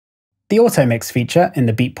The Automix feature in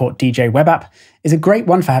the Beatport DJ web app is a great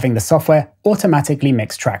one for having the software automatically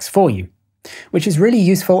mix tracks for you, which is really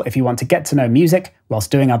useful if you want to get to know music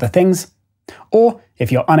whilst doing other things, or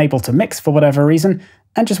if you're unable to mix for whatever reason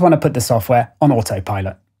and just want to put the software on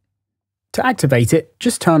autopilot. To activate it,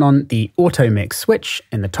 just turn on the Automix switch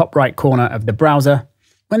in the top right corner of the browser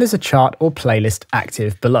when there's a chart or playlist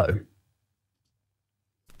active below.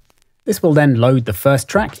 This will then load the first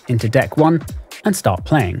track into Deck 1 and start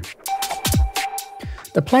playing.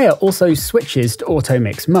 The player also switches to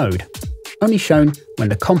Automix mode, only shown when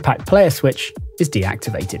the compact player switch is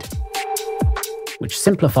deactivated, which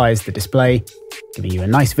simplifies the display, giving you a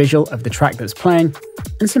nice visual of the track that's playing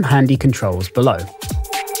and some handy controls below.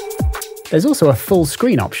 There's also a full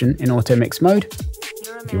screen option in Automix mode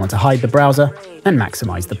if you want to hide the browser and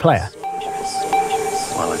maximize the player.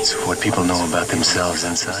 Well, it's what people know about themselves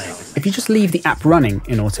inside. If you just leave the app running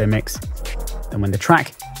in Automix, then when the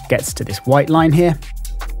track gets to this white line here,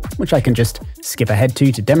 which I can just skip ahead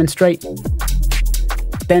to demonstrate,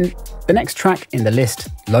 then the next track in the list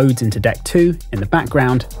loads into Deck 2 in the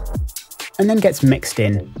background and then gets mixed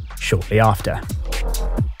in shortly after.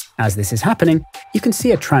 As this is happening, you can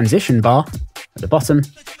see a transition bar at the bottom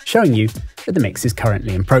showing you that the mix is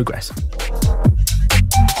currently in progress.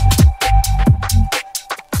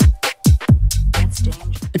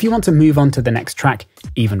 If you want to move on to the next track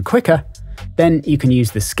even quicker, then you can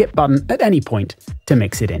use the skip button at any point to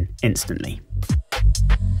mix it in instantly.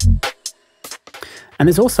 And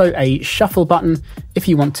there's also a shuffle button if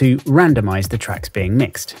you want to randomize the tracks being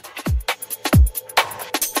mixed.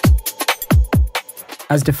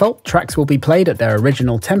 As default, tracks will be played at their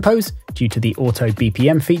original tempos due to the auto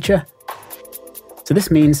BPM feature. So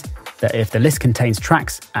this means that if the list contains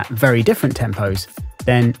tracks at very different tempos,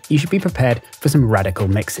 then you should be prepared for some radical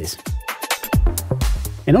mixes.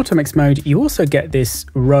 In Automix mode, you also get this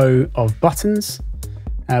row of buttons,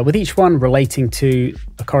 with each one relating to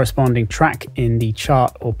a corresponding track in the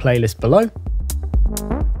chart or playlist below.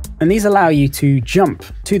 And these allow you to jump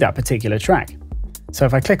to that particular track. So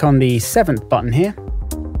if I click on the 7th button here,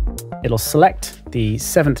 it'll select the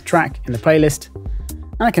 7th track in the playlist,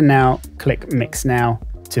 and I can now click Mix Now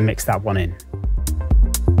to mix that one in.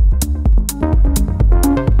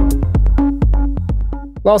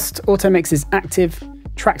 Whilst Automix is active,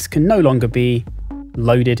 tracks can no longer be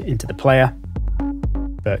loaded into the player,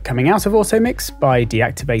 but coming out of Automix by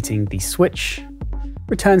deactivating the switch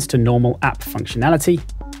returns to normal app functionality,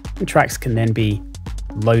 and tracks can then be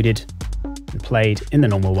loaded and played in the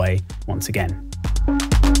normal way once again.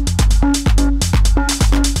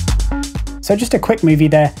 So just a quick movie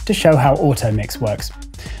there to show how Automix works,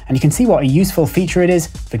 and you can see what a useful feature it is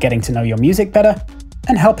for getting to know your music better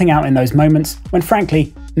and helping out in those moments when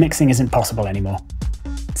frankly mixing isn't possible anymore.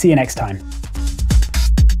 See you next time.